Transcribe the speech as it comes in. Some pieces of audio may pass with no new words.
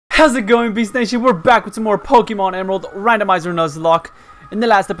How's it going, Beast Nation? We're back with some more Pokemon Emerald Randomizer Nuzlocke. In the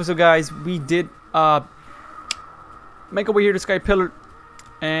last episode, guys, we did make our way here to Sky Pillar,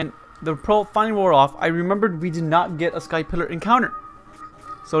 and the pro finally wore off. I remembered we did not get a Sky Pillar encounter,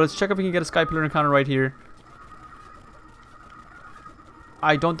 so let's check if we can get a Sky Pillar encounter right here.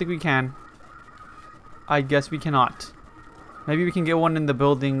 I don't think we can. I guess we cannot. Maybe we can get one in the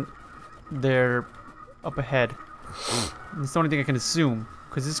building there up ahead. It's the only thing I can assume,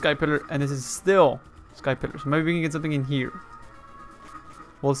 because this is Sky Pillar and this is still Sky Pillar, so maybe we can get something in here.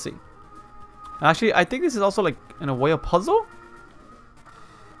 We'll see. Actually, I think this is also like in a way a puzzle,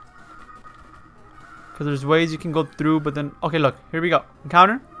 because there's ways you can go through, but then okay, look, here we go.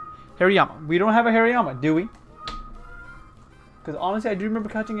 Encounter Hariyama. We don't have a Hariyama, do we? Because honestly, I do remember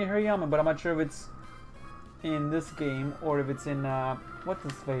catching a Hariyama, but I'm not sure if it's in this game or if it's in what's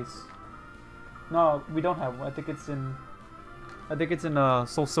this face. No, we don't have one. I think it's in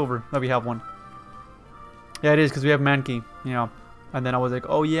Soul Silver that we have one. Yeah, it is, because we have Mankey, you know. And then I was like,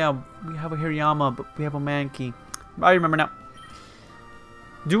 oh yeah, we have a Hariyama, but we have a Mankey. I remember now.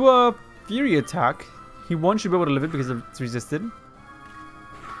 Do a Fury attack. He, one, should be able to live it because it's resisted.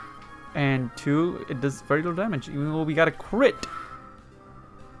 And two, it does very little damage, even though we got a crit.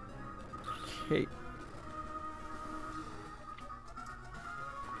 Okay.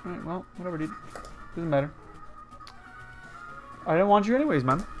 Alright, well, whatever, dude. Doesn't matter. I didn't want you anyways,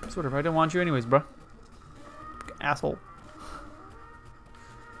 man. It's whatever. I didn't want you anyways, bro. Asshole.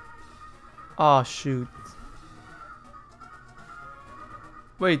 Oh, shoot.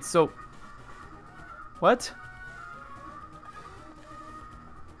 Wait, so... What?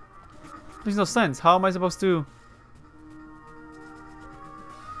 Makes no sense. How am I supposed to...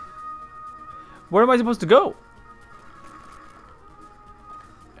 Where am I supposed to go?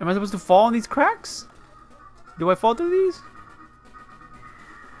 Am I supposed to fall in these cracks? Do I fall through these?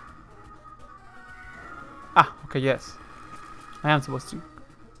 Ah, okay, yes. I am supposed to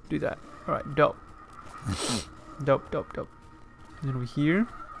do that. Alright, dope. Dope. And then over here.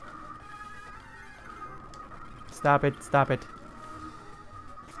 Stop it.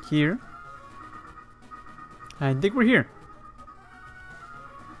 Here. I think we're here.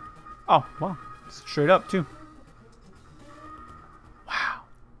 Oh, wow. Straight up, too. Wow.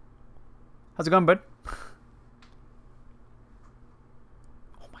 How's it going, bud?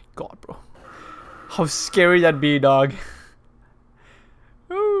 Oh my god, bro. How scary that'd be, dog.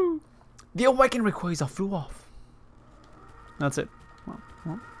 Ooh. The Awakened Rayquaza flew off. That's it.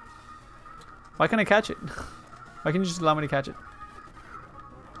 Well. Why can't I catch it? Why can't you just allow me to catch it?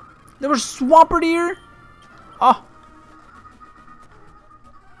 There was Swampert here? Oh.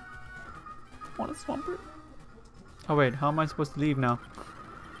 Want a Swampert? Oh wait, how am I supposed to leave now?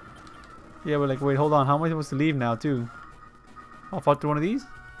 Yeah, we're like, wait, hold on. How am I supposed to leave now, too? I'll fall through one of these?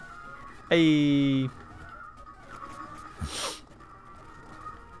 Hey.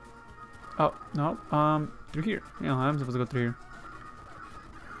 Oh, no. Through here. Yeah, I'm supposed to go through here.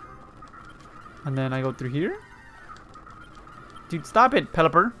 And then I go through here? Dude, stop it,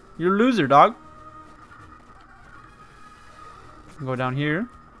 Pelipper. You're a loser, dog. Go down here.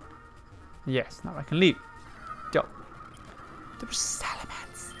 Yes, now I can leave. Go. There were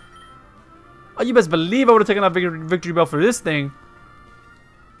Salamence. Oh, you best believe I would have taken that victory bell for this thing.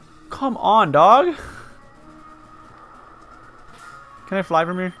 Come on, dog. Can I fly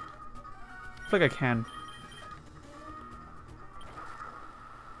from here? I feel like I can.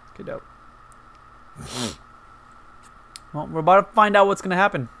 Okay, dope. Well, we're about to find out what's gonna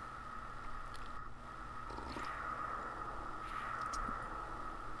happen.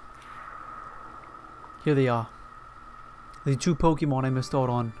 Here they are. The two Pokemon I missed out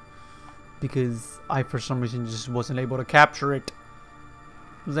on because I, for some reason, just wasn't able to capture it.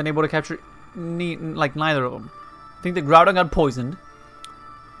 Wasn't able to capture like neither of them. I think the Groudon got poisoned,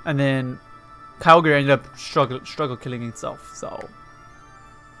 and then Kyogre ended up struggle killing itself. So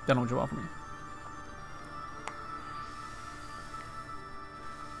don't know what you want from me.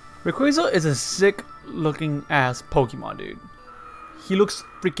 Rayquaza is a sick looking ass Pokemon, dude. He looks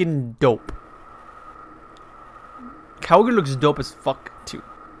freaking dope. Kyogre looks dope as fuck too.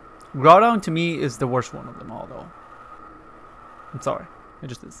 Groudon to me is the worst one of them all, though. I'm sorry. It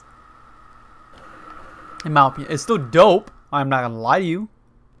just is. In my opinion, it's still dope. I'm not gonna lie to you.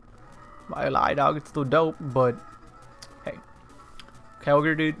 I lie, dog. It's still dope, but hey,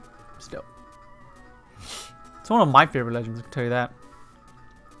 Kyogre, dude, it's dope. It's one of my favorite legends. I can tell you that.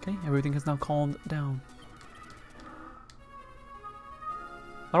 Okay, everything has now calmed down.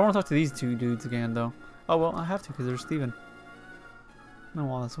 I don't want to talk to these two dudes again, though. Oh well, I have to because there's Steven. No,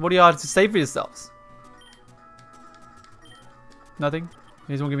 Wallace. What do you have to say for yourselves? Nothing?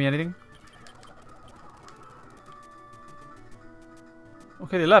 You guys won't give me anything?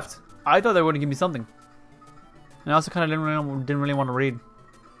 Okay, they left. I thought they were going to give me something. And I also kind of didn't really want to read.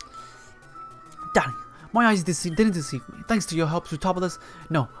 Daddy, my eyes didn't deceive me. Thanks to your help, Zootopolis.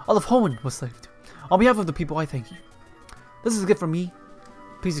 No, all of Hoenn was saved. On behalf of the people, I thank you. This is a gift from me.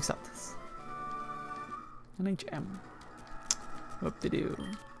 Please accept this. NHM. Whoop-de-doo.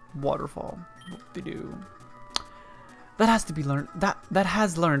 Waterfall. Whoop-de-doo. That has to be learned. That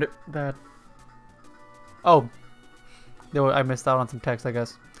has learned that. Oh, I missed out on some text, I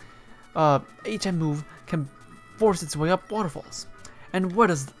guess. HM move can force its way up waterfalls. And where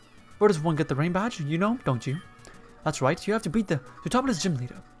does one get the rain badge? You know, don't you? That's right. You have to beat the Zootopolis gym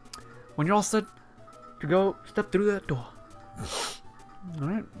leader. When you're all set to go, step through that door. All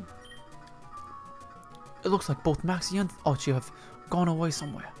right. It looks like both Maxie and Archie have gone away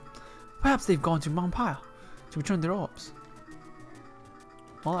somewhere. Perhaps they've gone to Mount Pyre to return their orbs.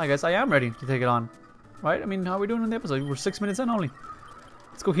 Well, I guess I am ready to take it on. Right? I mean, how are we doing in the episode? We're 6 minutes in only.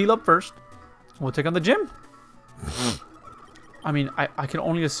 Let's go heal up first. We'll take on the gym. I mean, I can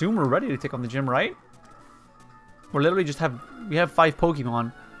only assume we're ready to take on the gym, right? We're literally we have 5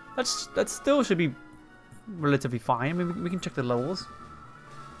 Pokemon. That still should be relatively fine. I mean, we can check the levels.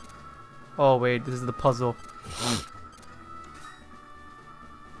 Oh wait, this is the puzzle.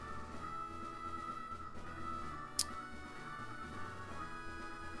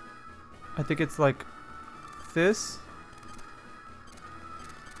 I think it's like this.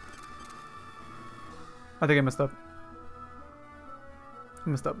 I think I messed up. I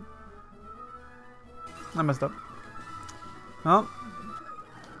messed up. Oh.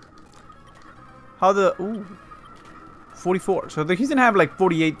 How the... Ooh. 44. So he's gonna have like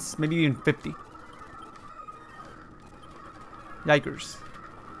 48, maybe even 50. Yikers.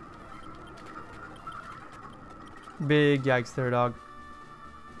 Big yikes there, dog.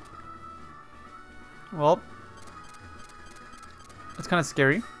 Well. It's kind of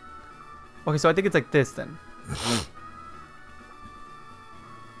scary. Okay, so I think it's like this then.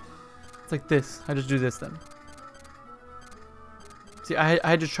 It's like this. I just do this then. See,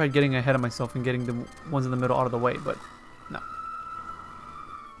 I just tried getting ahead of myself and getting the ones in the middle out of the way, but no.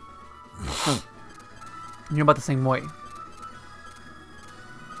 You're about the same way.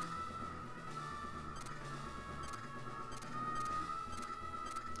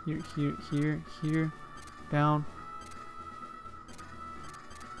 Here, down.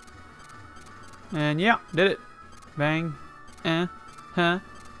 And yeah, did it. Bang.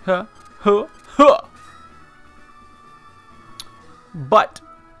 But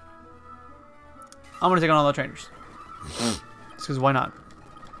I'm gonna take on all the trainers. Just because why not?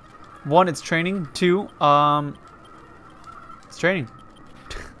 1, it's training. 2, it's training.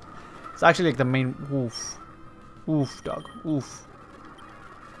 It's actually like the main. Oof. Oof, dog. Oof.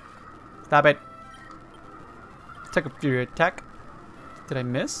 Stop it. Take up your attack. Did I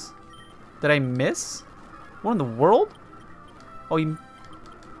miss? Did I miss? What in the world? Oh, you.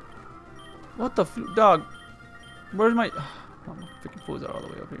 What the dog? Where's my. Oh, my freaking fools are all the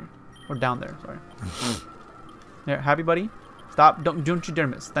way up here. Or down there, sorry. There, happy buddy? Stop. Don't you dare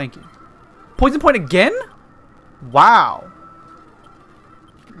miss. Thank you. Poison point again? Wow.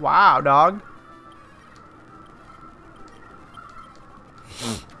 Wow, dog.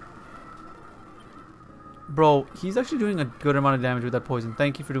 Bro, he's actually doing a good amount of damage with that poison.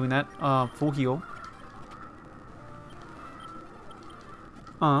 Thank you for doing that. Full heal.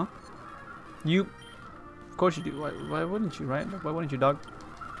 You... Of course you do. Why wouldn't you, right? Why wouldn't you, dog?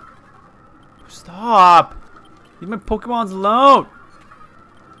 Stop! Leave my Pokemons alone!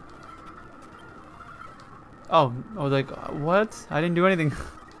 Oh, I was like, what? I didn't do anything.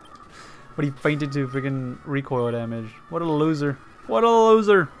 But he fainted to freaking recoil damage. What a loser. What a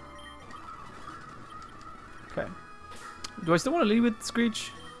loser! Okay. Do I still want to lead with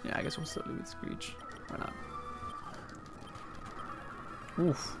Screech? Yeah, I guess we'll still lead with Screech. Why not?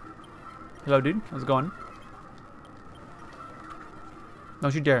 Oof. Hello, dude. How's it going?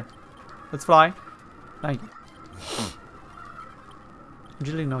 Don't you dare. Let's fly. Thank you.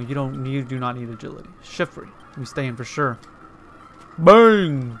 Agility? No, you don't. You do not need agility. Shift free. We stay in for sure.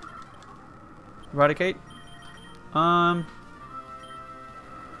 Bang! Eradicate.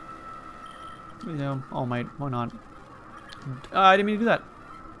 You know, All Might. Why not? I didn't mean to do that.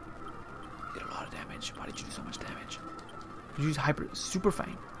 You did a lot of damage. Why did you do so much damage? Did you use Super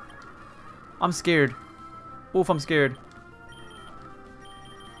Fang? I'm scared. Oof, I'm scared.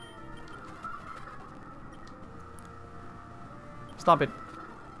 Stop it.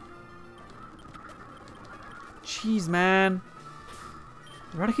 Jeez, man.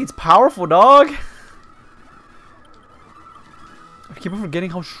 Eradicate's powerful, dog. I keep keep forgetting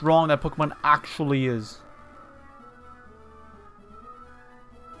how strong that Pokemon actually is.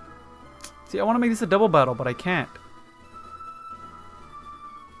 See, I want to make this a double battle, but I can't.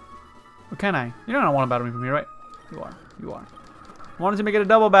 Or can I? You don't want to battle me from here, right? You are. You are. I wanted to make it a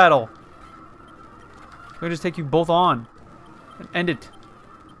double battle. I'm going to just take you both on. And end it.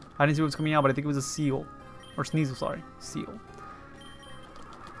 I didn't see what was coming out, but I think it was a seal. Or Sneasel, sorry. Seal.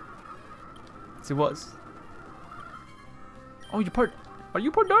 Yes, it was. Oh, you're part... Are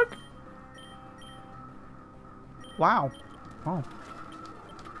you part dark? Wow. Oh.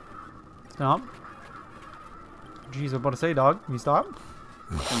 Stop. Jeez, I was about to say, dog. Can you stop?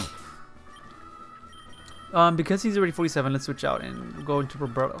 Because he's already 47, let's switch out and go into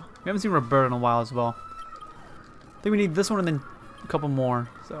Roberto. We haven't seen Roberto in a while as well. I think we need this one and then a couple more.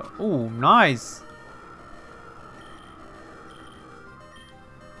 So, ooh, nice.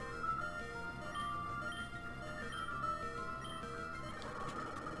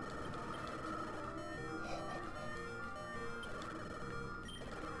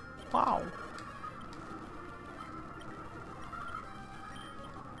 Wow.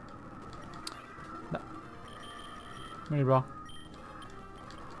 No. Ready, bro.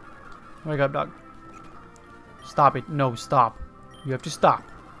 Wake up, dog. Stop it. No, stop. You have to stop.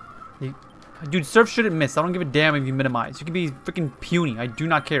 Dude, Surf shouldn't miss. I don't give a damn if you minimize. You can be freaking puny. I do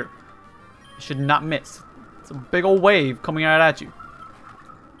not care. You should not miss. It's a big old wave coming right at you.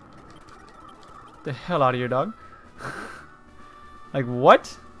 Get the hell out of here, dog. Like,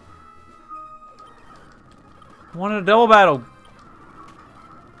 what? I wanted a double battle.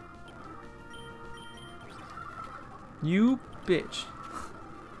 You bitch.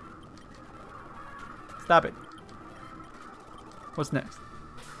 Stop it. What's next?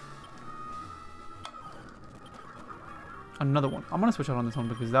 Another one. I'm gonna switch out on this one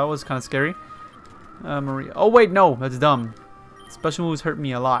because that was kind of scary. Maria. Oh wait, no, that's dumb. Special moves hurt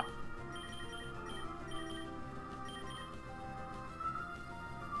me a lot.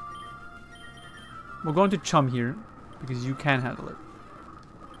 We're going to Chum here because you can handle it.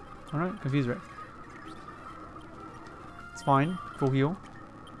 Alright, confused, right? It's fine. Full heal.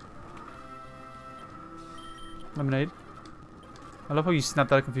 Lemonade. I love how you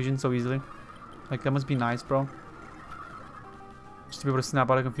snapped out of confusion so easily. Like, that must be nice, bro. Just to be able to snap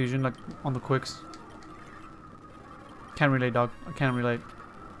out of confusion, like, on the quicks. Can't relate, dog. I can't relate.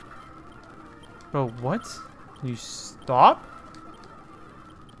 Bro, what? You stop?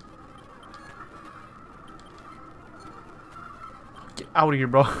 Get out of here,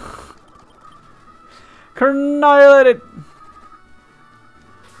 bro. Annihilated!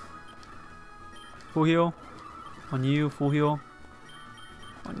 Full heal. On you, full heal.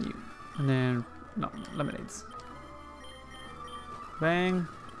 On you. And then, no, lemonades. Bang.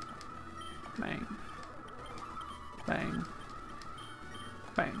 Bang. Bang.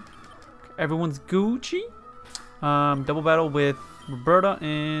 Bang. Everyone's Gucci. Double battle with Roberta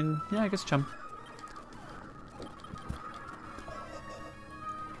and, yeah, I guess Chum.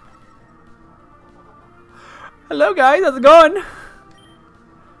 Hello guys, how's it going?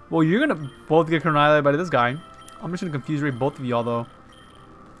 Well, you're gonna both get annihilated by this guy. I'm just gonna confuse rate both of y'all though.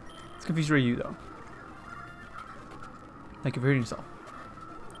 Let's confuse rate you though. Thank you for hitting yourself.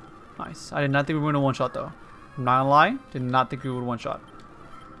 Nice. I did not think we were gonna one shot though. I'm not gonna lie, did not think we would one shot.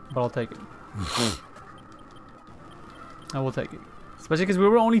 But I'll take it. I will take it. Especially because we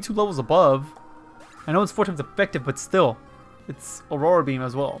were only 2 levels above. I know it's 4 times effective, but still. It's Aurora Beam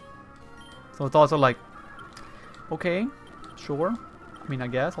as well. So it's also like, okay, sure. I mean, I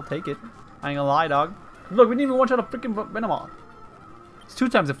guess I'll take it. I ain't gonna lie, dog. Look, we didn't even one shot a freaking Venomoth. It's 2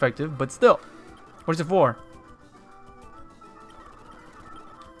 times effective, but still. Or is it 4?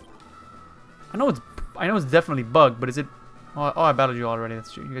 I know it's definitely bugged, but is it? Oh, I battled you already.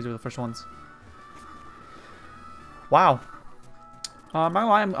 That's true. You guys were the first ones. Wow. I'm not gonna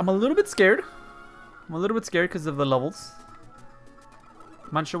lie, I'm a little bit scared. I'm a little bit scared because of the levels.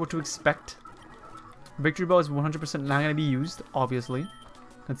 I'm not sure what to expect. Victory Bell is 100% not going to be used, obviously,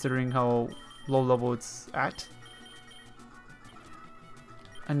 considering how low level it's at.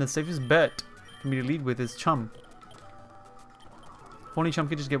 And the safest bet for me to lead with is Chum. If only Chum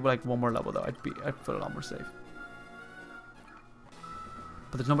could just get like 1 more level though, I'd feel a lot more safe.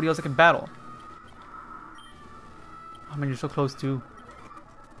 But there's nobody else that can battle. I mean, you're so close too.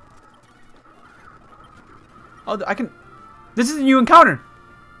 Oh, I can. This is a new encounter.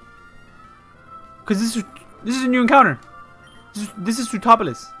 Because this is a new encounter. This is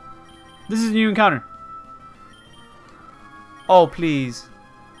Tutopolis. This is a new encounter. Oh, please.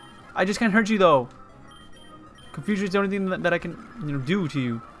 I just can't hurt you, though. Confusion is the only thing that I can, do to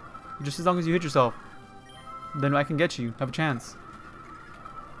you. Just as long as you hit yourself. Then I can get you. Have a chance.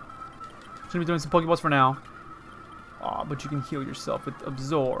 Just gonna be doing some Pokeballs for now. Aw, but you can heal yourself with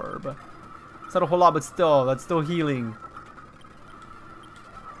Absorb. It's not a whole lot, but still, that's still healing.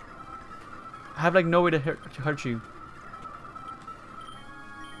 I have like no way to hurt you.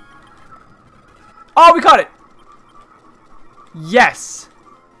 Oh, we caught it! Yes!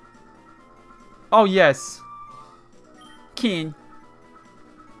 Oh, yes. Kin.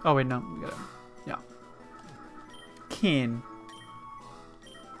 Oh, wait, no. We gotta... Yeah. Kin.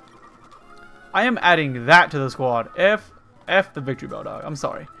 I am adding that to the squad. F the Victory Bell, dog. I'm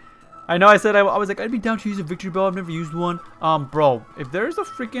sorry. I know I said I was like, I'd be down to use a Victory Bell. I've never used one. Bro, if there's a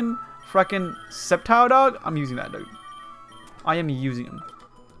frickin' Sceptile, dog, I'm using that, dude. I am using him.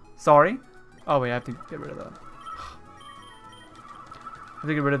 Sorry. Oh, wait, I have to get rid of that. I have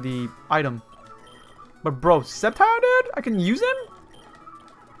to get rid of the item. But, bro, Sceptile, dude? I can use him?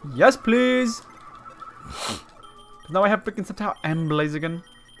 Yes, please. Now I have freaking Sceptile and Blaziken.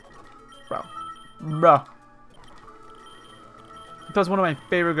 Bro. Bro. That's one of my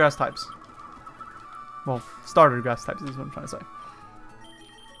favorite grass types. Well, starter grass types is what I'm trying to say.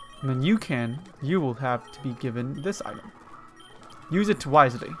 And then you will have to be given this item. Use it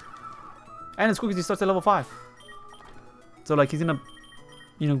wisely. And it's cool because he starts at level 5. So, like, he's gonna,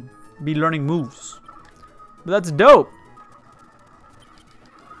 you know, be learning moves. But that's dope.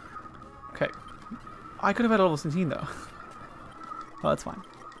 Okay. I could have had a level 17 though. Well, that's fine.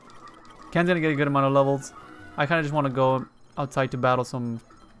 Ken's gonna get a good amount of levels. I kind of just want to go outside to battle some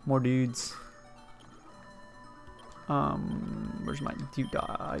more dudes. Where's my deep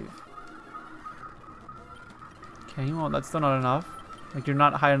dive? Okay, well, that's still not enough. Like, you're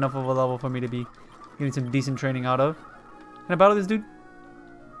not high enough of a level for me to be getting some decent training out of. Can I battle this dude?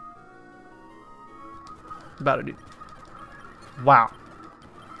 Battle, dude. Wow.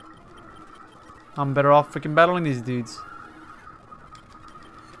 I'm better off freaking battling these dudes.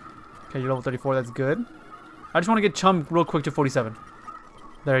 Okay, you're level 34. That's good. I just want to get Chum real quick to 47.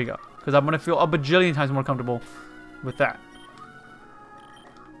 There you go. Because I'm going to feel a bajillion times more comfortable with that.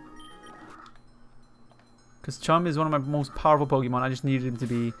 Because Chum is one of my most powerful Pokemon. I just needed him to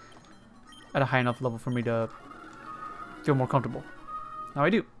be at a high enough level for me to feel more comfortable. Now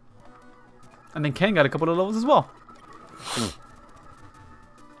I do. And then Ken got a couple of levels as well.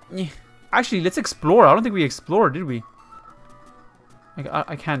 Actually, let's explore. I don't think we explored, did we?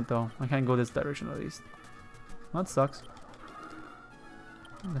 I can't, though. I can't go this direction, at least. Well, that sucks.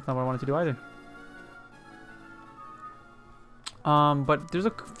 That's not what I wanted to do either. But there's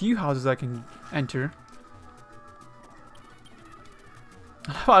a few houses I can enter.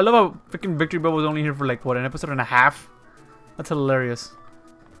 I love how freaking Victory Bell was only here for like, what, an episode and a half? That's hilarious.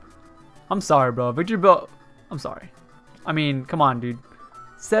 I'm sorry, bro. Victory Bell... I'm sorry. I mean, come on, dude.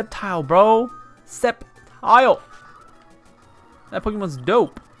 Sceptile, bro. Sceptile. That Pokemon's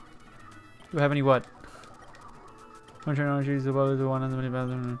dope. Do I have any what?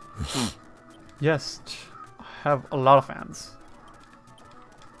 Yes. I have a lot of fans.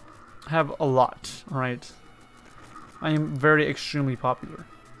 I have a lot, alright? I am very extremely popular.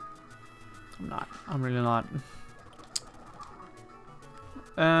 I'm not. I'm really not.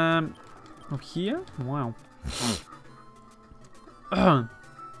 Up here? Wow.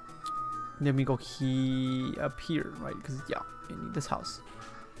 Then we go up here, right? Because yeah, you need this house.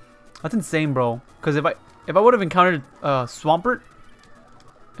 That's insane, bro. Because if I would have encountered Swampert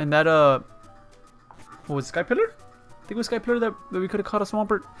and that what was it, Sky Pillar? I think it was Sky Pillar that we could have caught a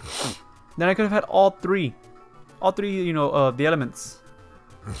Swampert. Then I could have had all three, you know, the elements.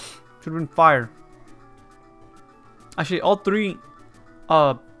 Should have been fire. Actually, all three,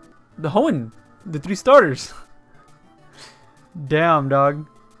 the Hoenn, the 3 starters. Damn, dog.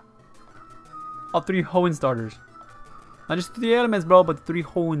 All 3 Hoenn starters. Not just 3 elements, bro, but 3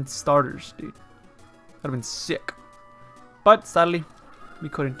 Hoenn starters, dude. That'd have been sick. But sadly, we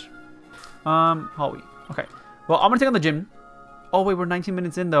couldn't. Howie. Okay. Well, I'm gonna take on the gym. Oh wait, we're 19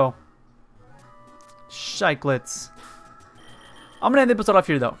 minutes in though. Shikelets. I'm gonna end the episode off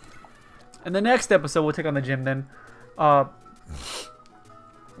here though. In the next episode, we'll take on the gym then. I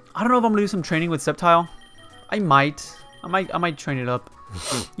don't know if I'm gonna do some training with Sceptile. I might train it up.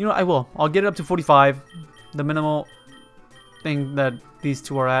 You know, I will. I'll get it up to 45. The minimal thing that these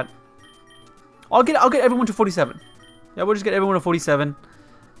 2 are at. I'll get everyone to 47. Yeah, we'll just get everyone to 47,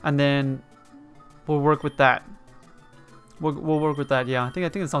 and then we'll work with that. We'll work with that. Yeah, I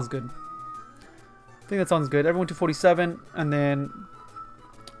think that sounds good. I think that sounds good. Everyone to 47, and then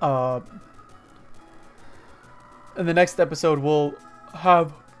in the next episode we'll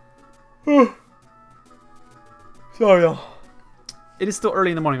have. Sorry, y'all. It is still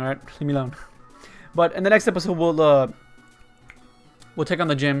early in the morning, alright? Leave me alone. But in the next episode, we'll take on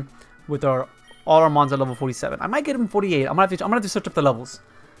the gym. with all our mons at level 47. I might get him 48. I'm gonna have to search up the levels.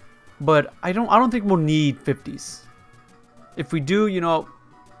 But I don't think we'll need 50s. If we do, you know,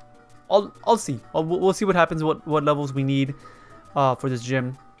 I'll see. We'll see what happens, what levels we need for this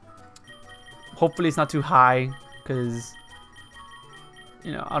gym. Hopefully it's not too high, because,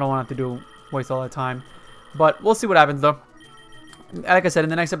 you know, I don't want to have to waste all that time. But we'll see what happens, though. Like I said, in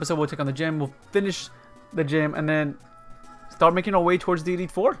the next episode, we'll take on the gym. We'll finish the gym and then start making our way towards the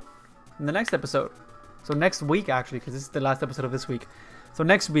Elite Four in the next episode. So next week, actually, because this is the last episode of this week. So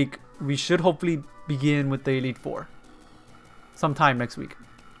next week, we should hopefully begin with the Elite Four. Sometime next week.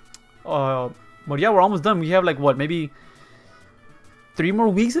 But yeah, we're almost done. We have like, what, maybe 3 more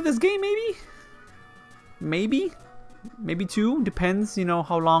weeks of this game, maybe? Maybe 2. Depends, you know,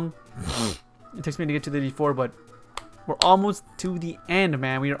 how long it takes me to get to the Elite Four. But we're almost to the end,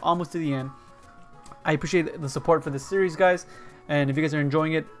 man. We are almost to the end. I appreciate the support for this series, guys. And if you guys are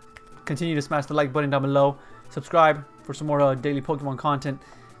enjoying it, continue to smash the like button down below. Subscribe for some more daily Pokemon content.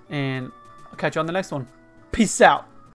 And I'll catch you on the next one. Peace out.